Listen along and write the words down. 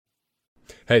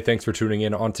Hey, thanks for tuning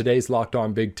in. On today's Locked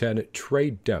On Big Ten,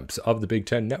 Trey Demps of the Big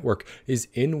Ten Network is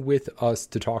in with us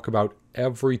to talk about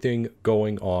everything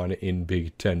going on in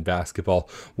Big Ten basketball.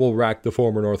 We'll rack the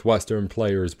former Northwestern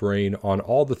player's brain on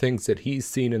all the things that he's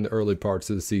seen in the early parts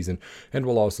of the season, and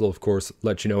we'll also, of course,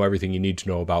 let you know everything you need to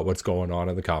know about what's going on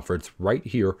in the conference right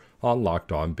here on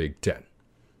Locked On Big Ten.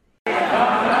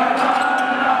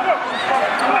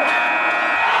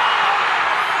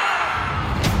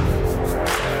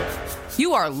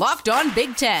 You are Locked On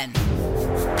Big Ten,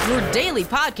 your daily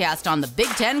podcast on the Big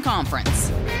Ten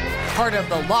Conference. Part of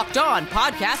the Locked On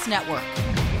Podcast Network,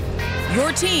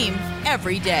 your team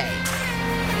every day.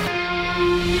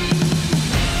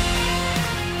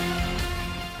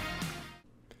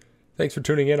 Thanks for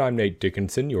tuning in. I'm Nate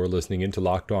Dickinson. You're listening into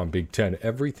Locked On Big Ten.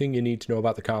 Everything you need to know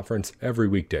about the conference every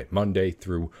weekday, Monday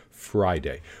through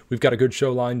Friday. We've got a good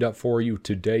show lined up for you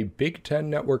today. Big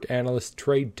Ten Network analyst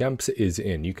Trey Demps is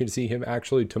in. You can see him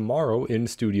actually tomorrow in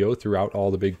studio throughout all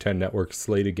the Big Ten Network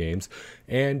slate of games.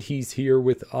 And he's here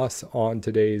with us on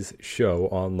today's show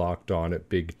on Locked On at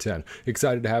Big Ten.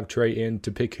 Excited to have Trey in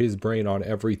to pick his brain on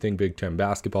everything Big Ten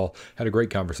basketball. Had a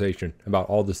great conversation about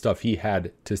all the stuff he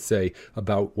had to say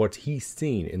about what he's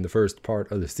seen in the first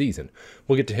part of the season.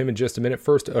 We'll get to him in just a minute.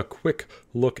 First, a quick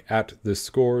look at the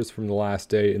scores from the last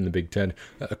day in the Big Ten.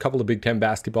 A couple of Big Ten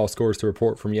basketball scores to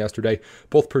report from yesterday.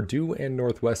 Both Purdue and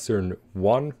Northwestern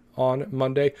won on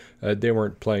Monday. They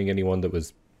weren't playing anyone that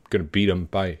was going to beat them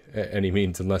by any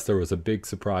means unless there was a big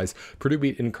surprise. Purdue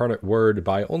beat Incarnate Word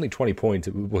by only 20 points.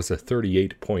 It was a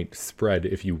 38-point spread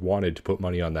if you wanted to put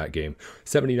money on that game.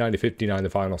 79-59 the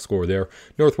final score there.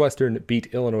 Northwestern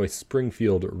beat Illinois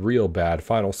Springfield real bad.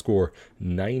 Final score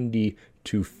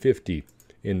 90-50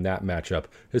 in that matchup.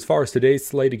 As far as today's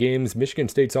slate of games, Michigan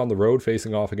State's on the road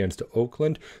facing off against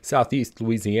Oakland. Southeast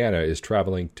Louisiana is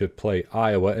traveling to play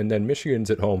Iowa, and then Michigan's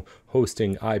at home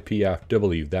hosting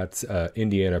IPFW. That's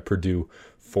Indiana, Purdue,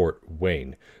 Fort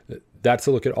Wayne. That's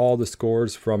a look at all the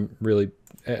scores from really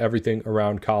everything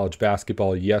around college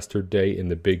basketball yesterday in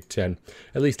the Big Ten,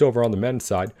 at least over on the men's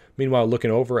side. Meanwhile,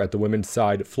 looking over at the women's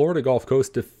side, Florida Gulf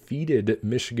Coast defeated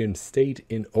Michigan State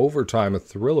in overtime, a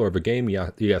thriller of a game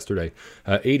yesterday,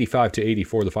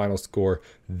 85-84 the final score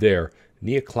there.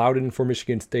 Nia Clouden for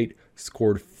Michigan State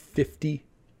scored 50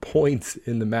 points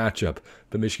in the matchup,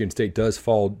 but Michigan State does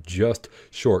fall just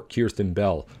short. Kirsten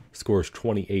Bell scores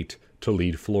 28 to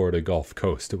lead Florida Gulf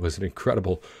Coast. It was an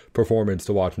incredible performance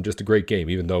to watch and just a great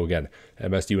game, even though, again,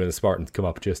 MSU and the Spartans come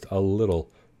up just a little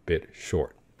bit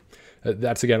short.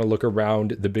 That's, again, a look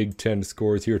around the Big Ten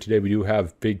scores here today. We do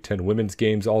have Big Ten women's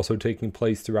games also taking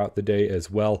place throughout the day as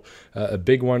well.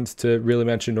 Big ones to really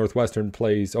mention, Northwestern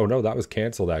plays, oh no, that was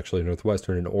canceled actually,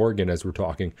 Northwestern and Oregon as we're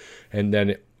talking. And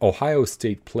then Ohio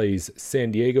State plays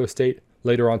San Diego State.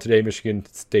 Later on today, Michigan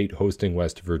State hosting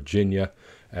West Virginia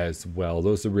as well.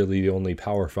 Those are really the only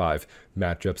Power 5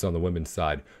 matchups on the women's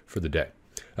side for the day.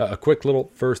 A quick little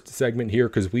first segment here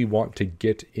because we want to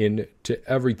get into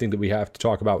everything that we have to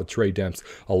talk about with Trey Demps.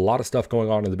 A lot of stuff going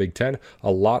on in the Big Ten,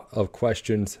 a lot of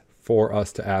questions for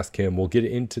us to ask him. We'll get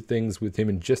into things with him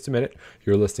in just a minute.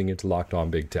 You're listening into Locked On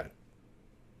Big Ten.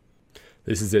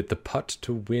 This is it, the putt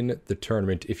to win the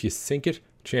tournament. If you sink it,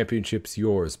 championship's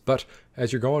yours. But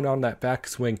as you're going on that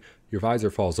backswing, your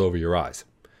visor falls over your eyes.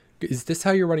 Is this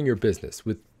how you're running your business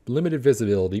with limited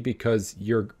visibility because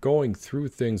you're going through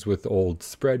things with old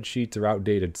spreadsheets or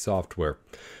outdated software?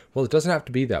 Well, it doesn't have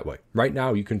to be that way. Right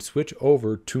now, you can switch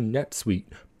over to NetSuite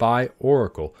by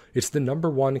Oracle. It's the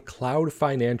 #1 cloud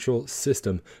financial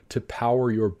system to power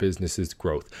your business's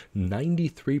growth.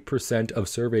 93% of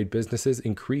surveyed businesses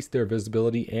increase their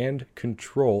visibility and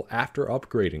control after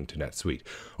upgrading to NetSuite.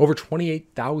 Over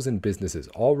 28,000 businesses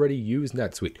already use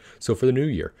NetSuite. So for the new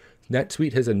year,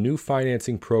 NetSuite has a new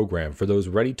financing program for those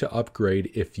ready to upgrade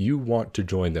if you want to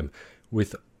join them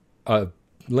with a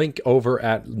link over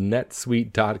at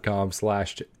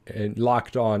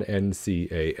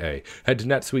netsuite.com/LockedOnNCAA. Head to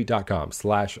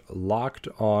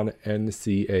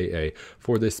netsuite.com/LockedOnNCAA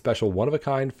for this special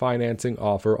one-of-a-kind financing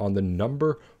offer on the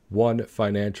 #1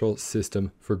 financial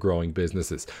system for growing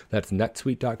businesses. That's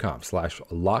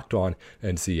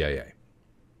netsuite.com/LockedOnNCAA.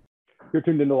 You're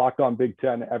tuned into Locked On Big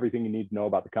Ten, everything you need to know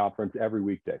about the conference every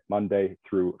weekday, Monday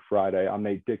through Friday. I'm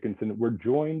Nate Dickinson. We're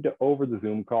joined over the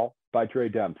Zoom call by Trey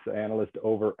Demps, analyst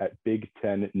over at Big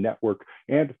Ten Network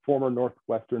and former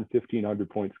Northwestern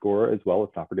 1,500-point scorer as well.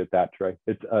 Let's not forget that, Trey.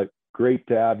 It's great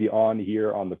to have you on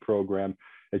here on the program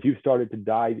as you've started to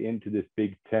dive into this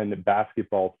Big Ten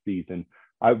basketball season.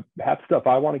 I have stuff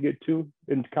I want to get to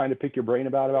and kind of pick your brain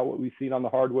about what we've seen on the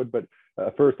hardwood, but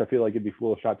First, I feel like it'd be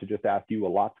foolish not to just ask you, a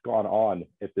lot's gone on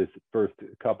at this first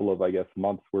couple of, I guess,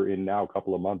 months we're in now,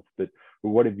 couple of months, but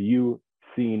what have you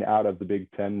seen out of the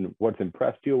Big Ten? What's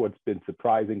impressed you? What's been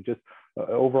surprising? Just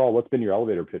overall, what's been your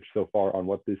elevator pitch so far on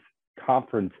what this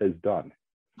conference has done?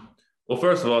 Well,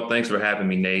 first of all, thanks for having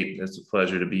me, Nate. It's a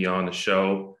pleasure to be on the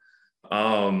show.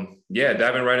 Diving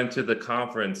right into the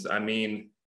conference. I mean,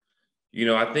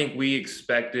 I think we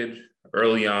expected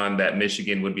early on that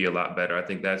Michigan would be a lot better. I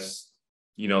think that's,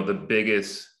 the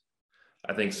biggest,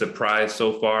 surprise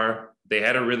so far. They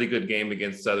had a really good game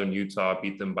against Southern Utah,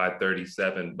 beat them by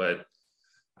 37, but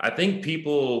I think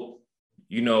people,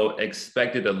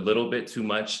 expected a little bit too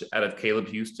much out of Caleb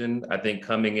Houston. I think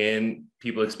coming in,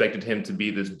 people expected him to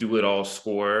be this do-it-all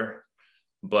scorer,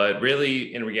 but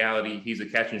really, in reality, he's a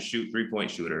catch-and-shoot three-point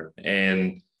shooter,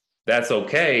 and that's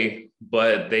okay,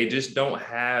 but they just don't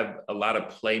have a lot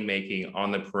of playmaking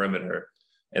on the perimeter.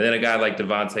 And then a guy like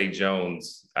Devontae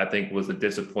Jones, I think, was a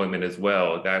disappointment as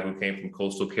well. A guy who came from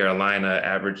Coastal Carolina,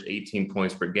 averaged 18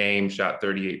 points per game, shot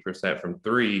 38% from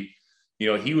three.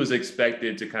 He was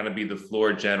expected to kind of be the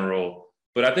floor general.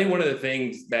 But I think one of the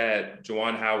things that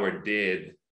Juwan Howard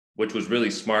did, which was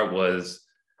really smart, was,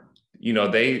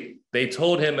 they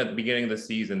told him at the beginning of the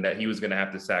season that he was going to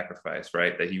have to sacrifice,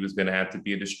 right? That he was going to have to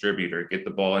be a distributor, get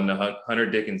the ball into Hunter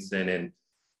Dickinson and,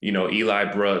 Eli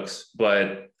Brooks.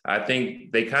 But I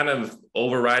think they kind of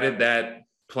overrided that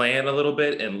plan a little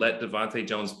bit and let Devontae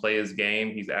Jones play his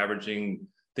game. He's averaging,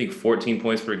 14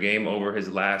 points per game over his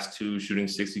last two, shooting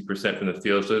 60% from the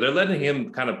field. So they're letting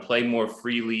him kind of play more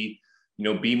freely,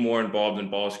 be more involved in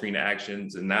ball screen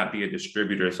actions and not be a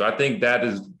distributor. So I think that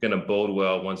is going to bode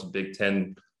well once Big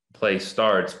Ten play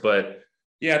starts. But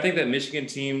yeah, I think that Michigan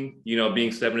team,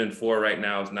 being 7-4 right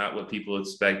now is not what people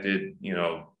expected.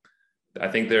 I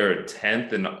think they're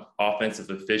 10th in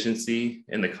offensive efficiency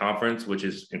in the conference, which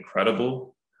is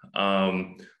incredible. But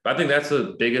I think that's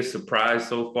the biggest surprise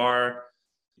so far.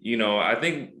 I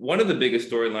think one of the biggest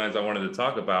storylines I wanted to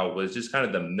talk about was just kind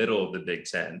of the middle of the Big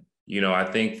Ten. I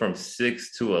think from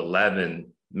 6 to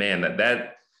 11, man,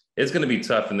 that it's going to be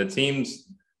tough. And the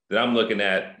teams that I'm looking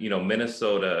at,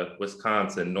 Minnesota,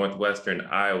 Wisconsin, Northwestern,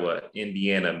 Iowa,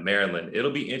 Indiana, Maryland,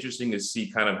 it'll be interesting to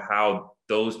see kind of how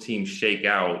those teams shake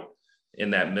out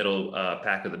in that middle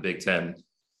pack of the Big Ten.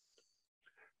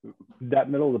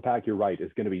 That middle of the pack, you're right,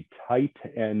 is going to be tight.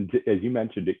 And as you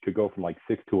mentioned, it could go from like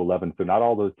 6 to 11. So not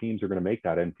all those teams are going to make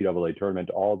that NCAA tournament.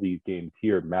 All these games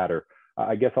here matter.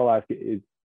 I guess I'll ask, is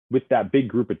with that big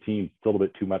group of teams, it's a little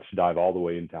bit too much to dive all the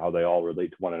way into how they all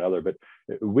relate to one another. But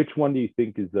which one do you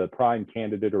think is the prime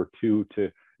candidate or two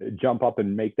to jump up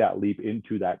and make that leap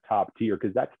into that top tier?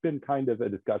 Because that's been kind of a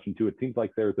discussion too. It seems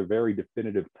like there's a very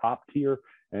definitive top tier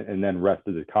and then rest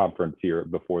of the conference here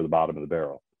before the bottom of the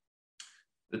barrel.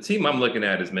 The team I'm looking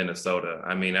at is Minnesota.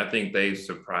 I mean, I think they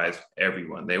surprised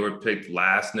everyone. They were picked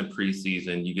last in the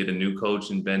preseason. You get a new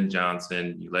coach in Ben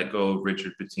Johnson. You let go of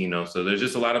Richard Pitino. So there's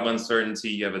just a lot of uncertainty.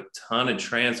 You have a ton of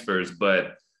transfers.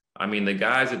 But, I mean, the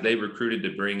guys that they recruited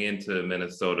to bring into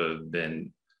Minnesota have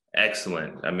been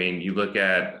excellent. I mean, you look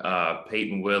at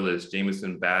Peyton Willis,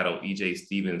 Jamison Battle, E.J.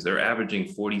 Stevens. They're averaging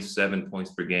 47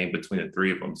 points per game between the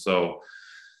three of them. So,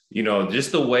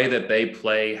 just the way that they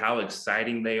play, how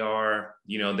exciting they are,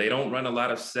 they don't run a lot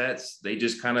of sets. They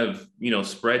just kind of,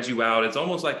 spread you out. It's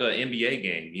almost like an NBA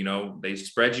game, they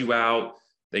spread you out.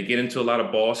 They get into a lot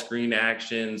of ball screen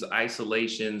actions,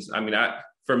 isolations. I mean,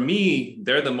 for me,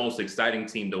 they're the most exciting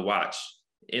team to watch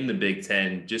in the Big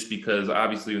Ten, just because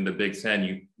obviously in the Big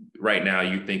Ten, right now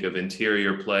you think of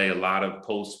interior play, a lot of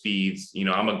post feeds.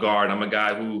 I'm a guard. I'm a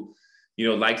guy who,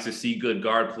 likes to see good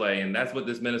guard play. And that's what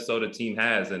this Minnesota team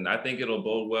has. And I think it'll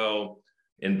bode well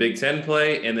in Big Ten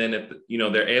play. And then if,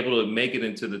 they're able to make it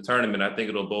into the tournament, I think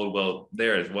it'll bode well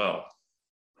there as well.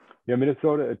 Yeah,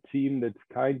 Minnesota, a team that's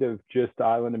kind of just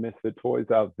island of misfit toys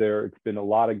out there. It's been a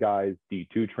lot of guys,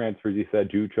 D2 transfers, you said,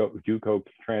 JUCO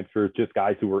transfers, just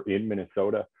guys who were in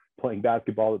Minnesota playing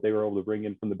basketball that they were able to bring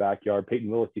in from the backyard. Peyton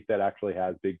Willis, you said, actually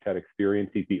has Big Ten experience.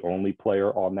 He's the only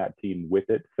player on that team with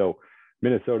it. So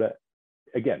Minnesota,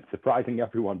 again, surprising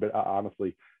everyone, but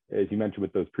honestly, as you mentioned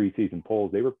with those preseason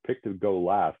polls, they were picked to go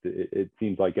last. It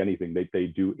seems like anything they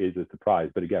do is a surprise.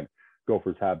 But again,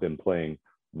 Gophers have been playing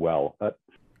well.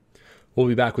 We'll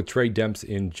be back with Trey Demps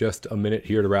in just a minute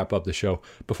here to wrap up the show.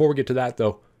 Before we get to that,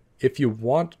 though, if you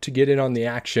want to get in on the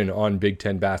action on Big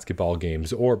Ten basketball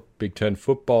games or Big Ten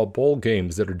football bowl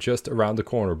games that are just around the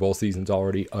corner, bowl season's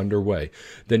already underway,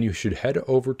 then you should head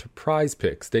over to Prize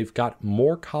Picks. They've got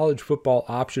more college football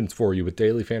options for you with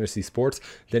daily fantasy sports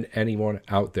than anyone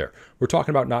out there. We're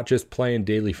talking about not just playing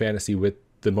daily fantasy with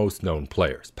the most known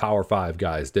players, Power 5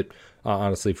 guys that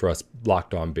honestly for us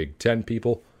Locked On Big Ten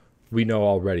people, we know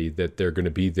already that they're going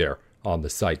to be there on the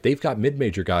site. They've got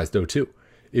mid-major guys though too.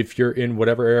 If you're in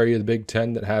whatever area of the Big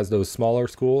Ten that has those smaller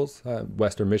schools,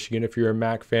 Western Michigan if you're a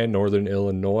MAC fan, Northern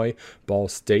Illinois, Ball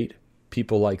State,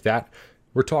 people like that,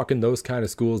 we're talking those kind of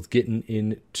schools getting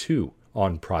in too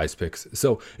on Prize Picks.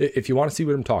 So if you want to see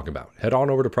what I'm talking about, head on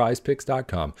over to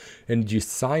prizepicks.com and you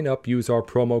sign up, use our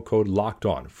promo code Locked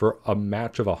On for a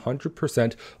match of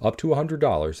 100% up to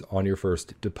 $100 on your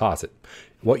first deposit.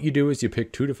 What you do is you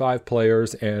pick 2 to 5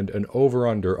 players and an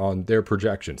over-under on their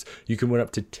projections. You can win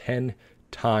up to 10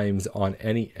 times on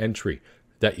any entry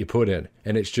that you put in,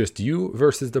 and it's just you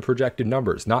versus the projected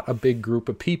numbers, not a big group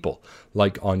of people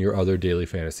like on your other daily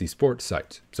fantasy sports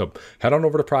sites. So head on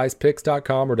over to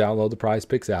prizepicks.com or download the Prize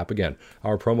Picks app. Again,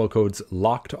 our promo code's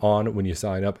Locked On when you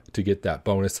sign up to get that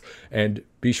bonus, and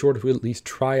be sure to at least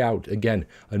try out, again,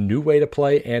 a new way to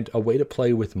play and a way to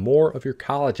play with more of your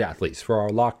college athletes for our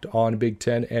Locked On Big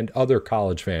Ten and other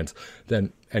college fans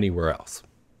than anywhere else.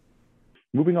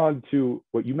 Moving on to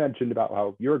what you mentioned about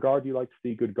how you're a guard, you like to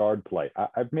see good guard play.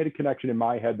 I've made a connection in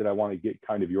my head that I want to get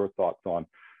kind of your thoughts on.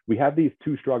 We have these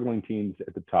 2 struggling teams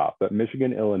at the top, but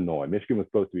Michigan, Illinois. Michigan was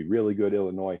supposed to be really good.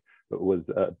 Illinois was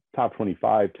a top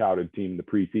 25 touted team in the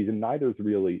preseason. Neither's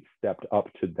really stepped up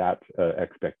to that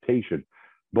expectation.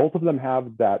 Both of them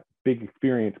have that big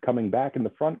experience coming back in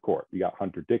the front court. You got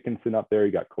Hunter Dickinson up there.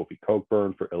 You got Kofi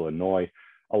Cockburn for Illinois.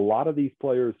 A lot of these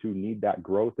players who need that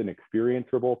growth and experience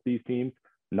for both these teams,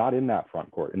 not in that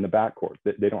front court, in the back court.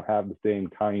 They don't have the same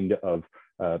kind of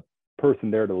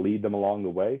person there to lead them along the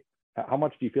way. How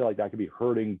much do you feel like that could be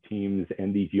hurting teams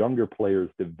and these younger players'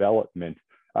 development?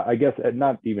 I guess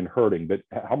not even hurting, but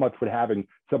how much would having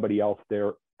somebody else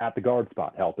there at the guard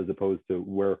spot help as opposed to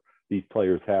where these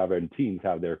players have and teams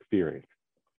have their experience?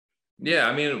 Yeah,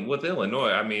 I mean, with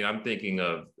Illinois, I'm thinking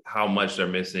of how much they're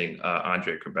missing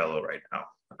Andre Curbelo right now.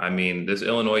 I mean, this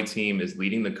Illinois team is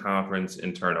leading the conference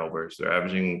in turnovers. They're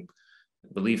averaging,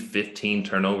 I believe, 15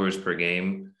 turnovers per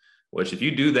game, which if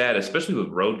you do that, especially with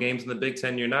road games in the Big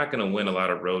Ten, you're not going to win a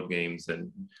lot of road games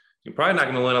and you're probably not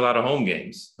going to win a lot of home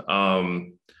games.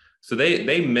 So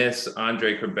they miss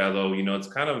Andre Curbelo. You know, it's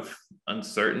kind of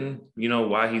uncertain, you know,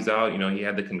 why he's out. You know, he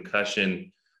had the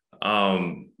concussion.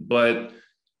 But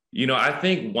you know, I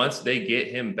think once they get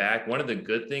him back, one of the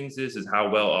good things is how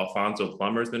well Alfonso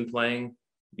Plummer's been playing,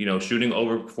 you know, shooting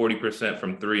over 40%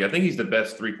 from 3. I think he's the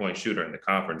best 3-point shooter in the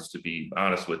conference, to be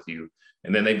honest with you.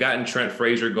 And then they've gotten Trent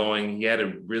Frazier going. He had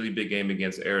a really big game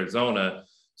against Arizona.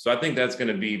 So I think that's going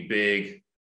to be big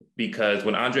because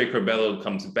when Andre Curbelo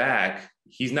comes back,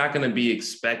 he's not going to be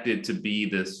expected to be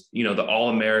this, you know, the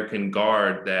All-American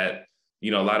guard that, you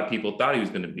know, a lot of people thought he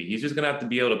was going to be. He's just going to have to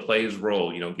be able to play his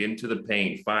role, you know, get into the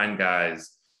paint, find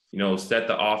guys, you know, set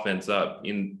the offense up.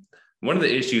 In one of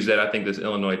the issues that I think this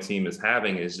Illinois team is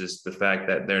having is just the fact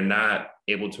that they're not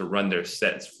able to run their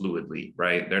sets fluidly,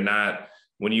 right? They're not,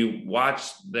 when you watch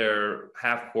their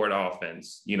half court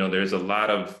offense, you know, there's a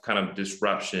lot of kind of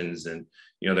disruptions and,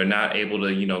 you know, they're not able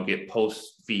to, you know, get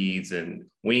post feeds and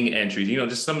wing entries, you know,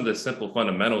 just some of the simple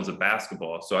fundamentals of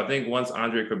basketball. So I think once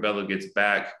Andre Curbelo gets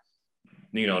back,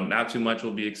 you know, not too much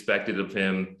will be expected of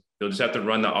him. He'll just have to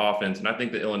run the offense. And I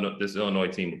think this Illinois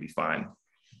team will be fine.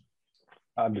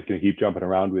 I'm just going to keep jumping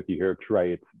around with you here,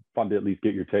 Trey. It's fun to at least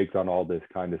get your takes on all this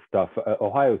kind of stuff.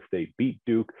 Ohio State beat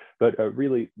Duke, but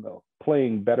really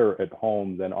playing better at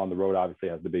home than on the road. Obviously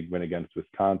has the big win against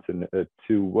Wisconsin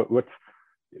too. What's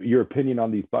your opinion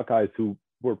on these Buckeyes who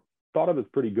were thought of as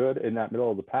pretty good in that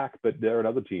middle of the pack, but they're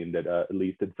another team that at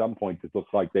least at some points it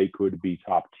looks like they could be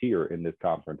top tier in this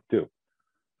conference too.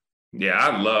 Yeah,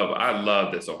 I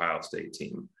love this Ohio State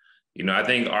team. You know, I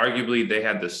think arguably they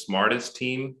had the smartest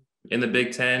team in the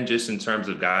Big Ten, just in terms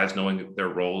of guys knowing their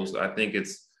roles. I think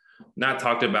it's not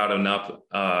talked about enough,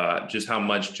 just how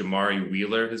much Jamari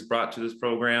Wheeler has brought to this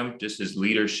program, just his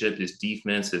leadership, his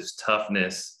defense, his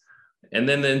toughness, and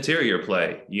then the interior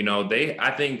play. You know,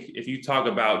 I think if you talk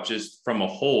about just from a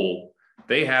whole,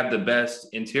 they have the best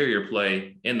interior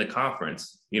play in the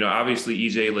conference. You know, obviously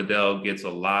EJ Liddell gets a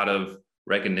lot of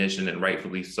recognition, and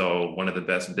rightfully so, one of the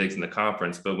best bigs in the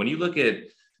conference. But when you look at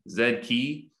Zed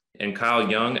Key and Kyle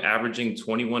Young averaging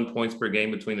 21 points per game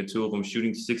between the two of them,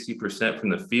 shooting 60% from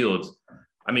the field,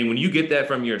 I mean, when you get that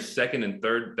from your second and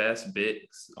third best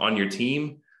bigs on your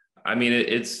team, I mean,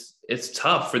 it's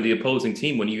tough for the opposing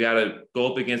team when you got to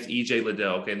go up against EJ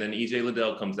Liddell. Okay, and then EJ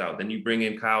Liddell comes out, then you bring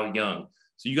in Kyle Young.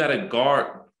 So you got to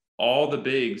guard all the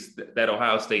bigs that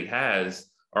Ohio State has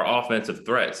are offensive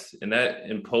threats, and that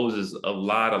imposes a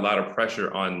lot of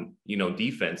pressure on, you know,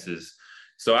 defenses.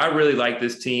 So I really like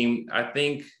this team. I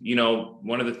think,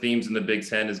 one of the themes in the Big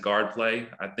Ten is guard play.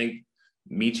 I think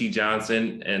Michi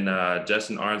Johnson and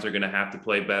Justin Arns are going to have to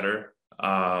play better,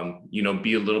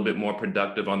 be a little bit more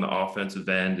productive on the offensive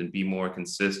end and be more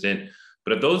consistent.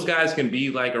 But if those guys can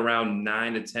be like around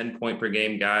 9 to 10 point per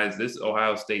game guys, this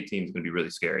Ohio State team is going to be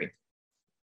really scary.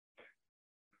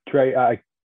 Trey, I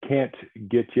can't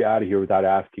get you out of here without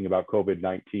asking about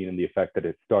COVID-19 and the effect that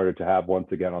it started to have once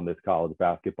again on this college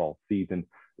basketball season.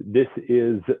 This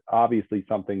is obviously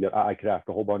something that I could ask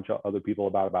a whole bunch of other people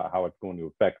about how it's going to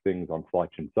affect things on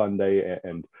Selection Sunday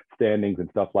and standings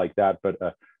and stuff like that. But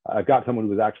I've got someone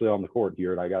who was actually on the court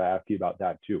here, and I got to ask you about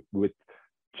that too. With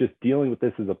just dealing with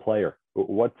this as a player,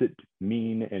 what's it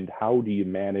mean, and how do you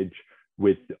manage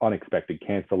with unexpected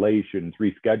cancellations,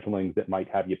 reschedulings that might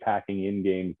have you packing in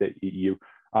games that you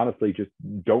honestly just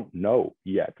don't know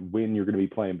yet when you're going to be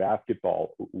playing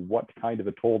basketball? What kind of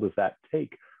a toll does that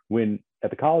take when at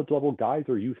the college level, guys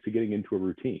are used to getting into a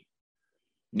routine?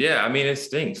 Yeah, I mean, it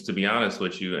stinks, to be honest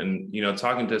with you. And,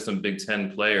 talking to some Big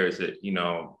Ten players,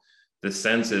 the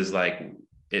sense is like,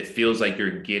 it feels like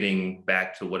you're getting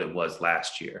back to what it was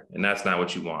last year. And that's not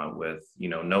what you want with,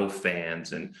 no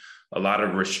fans and a lot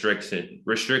of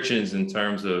restrictions in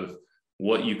terms of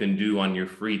what you can do on your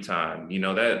free time.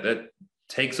 That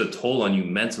takes a toll on you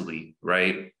mentally,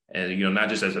 right? And, not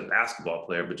just as a basketball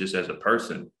player, but just as a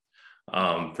person,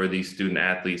 for these student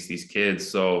athletes, these kids.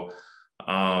 So,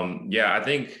 I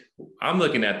think I'm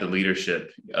looking at the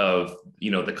leadership of,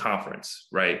 the conference,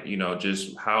 right?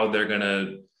 Just how they're going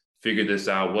to figure this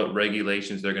out, what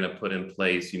regulations they're going to put in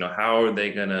place, how are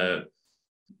they going to,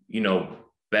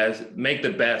 make the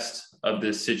best of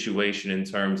this situation in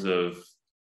terms of,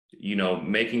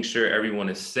 making sure everyone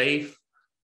is safe,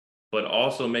 but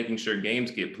also making sure games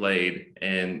get played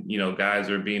and, guys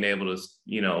are being able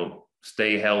to,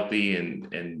 stay healthy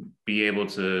and be able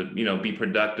to, be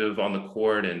productive on the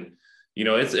court. And,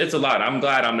 it's a lot. I'm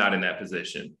glad I'm not in that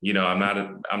position.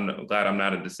 I'm glad I'm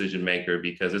not a decision maker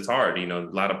because it's hard, a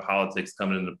lot of politics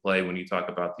coming into play when you talk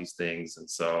about these things. And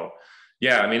so,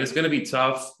 it's going to be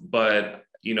tough, but,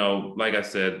 like I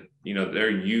said, they're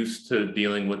used to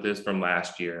dealing with this from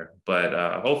last year,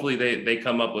 but hopefully they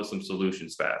come up with some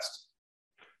solutions fast.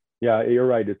 Yeah, you're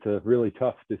right. It's a really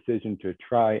tough decision to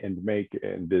try and make.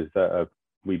 And as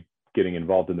we getting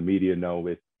involved in the media know,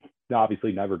 it's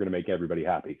obviously never going to make everybody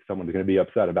happy. Someone's going to be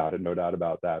upset about it, no doubt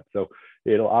about that. So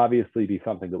it'll obviously be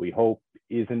something that we hope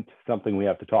isn't something we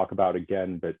have to talk about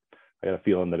again, but I got a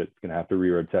feeling that it's going to have to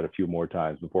rear its head a few more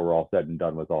times before we're all said and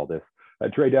done with all this.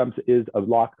 Trey Demps is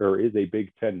a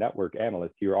Big Ten Network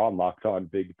analyst here on Locked On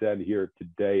Big Ten here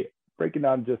today, breaking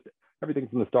down just everything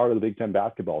from the start of the Big Ten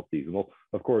basketball season. We'll,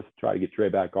 of course, try to get Trey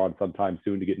back on sometime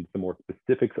soon to get into some more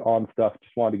specifics on stuff.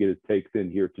 Just wanted to get his takes in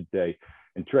here today.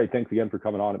 And Trey, thanks again for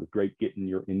coming on. It was great getting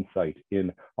your insight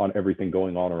in on everything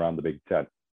going on around the Big Ten.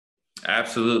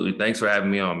 Absolutely. Thanks for having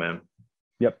me on, man.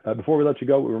 Yep. Before we let you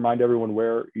go, we remind everyone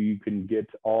where you can get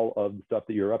all of the stuff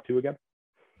that you're up to again.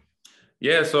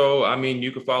 Yeah, so,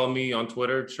 you can follow me on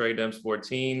Twitter,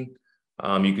 TreyDemps14.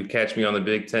 You could catch me on the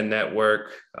Big Ten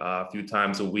Network a few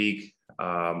times a week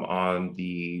on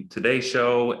the Today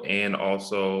Show and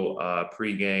also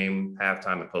pregame,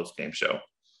 halftime, and postgame show.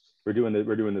 We're doing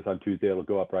this on Tuesday. It'll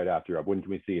go up right after. When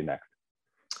can we see you next?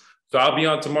 So I'll be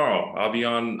on tomorrow. I'll be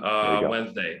on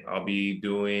Wednesday. I'll be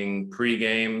doing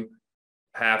pregame,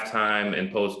 halftime,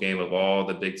 and postgame of all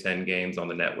the Big Ten games on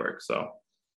the network. So.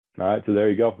 All right, so there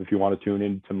you go. If you want to tune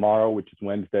in tomorrow, which is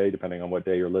Wednesday, depending on what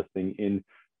day you're listening in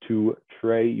to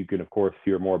Trey, you can, of course,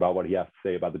 hear more about what he has to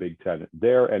say about the Big Ten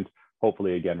there, and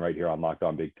hopefully, again, right here on Locked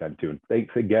On Big Ten too.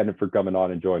 Thanks again for coming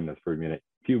on and joining us for a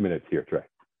few minutes here, Trey.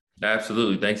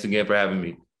 Absolutely. Thanks again for having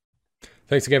me.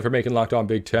 Thanks again for making Locked On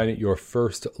Big Ten your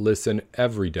first listen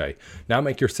every day. Now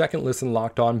make your second listen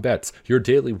Locked On Bets, your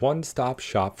daily one-stop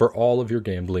shop for all of your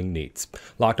gambling needs.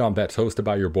 Locked On Bets, hosted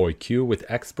by your boy Q, with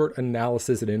expert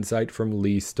analysis and insight from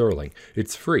Lee Sterling.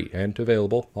 It's free and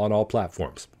available on all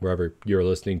platforms, wherever you're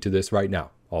listening to this right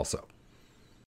now also.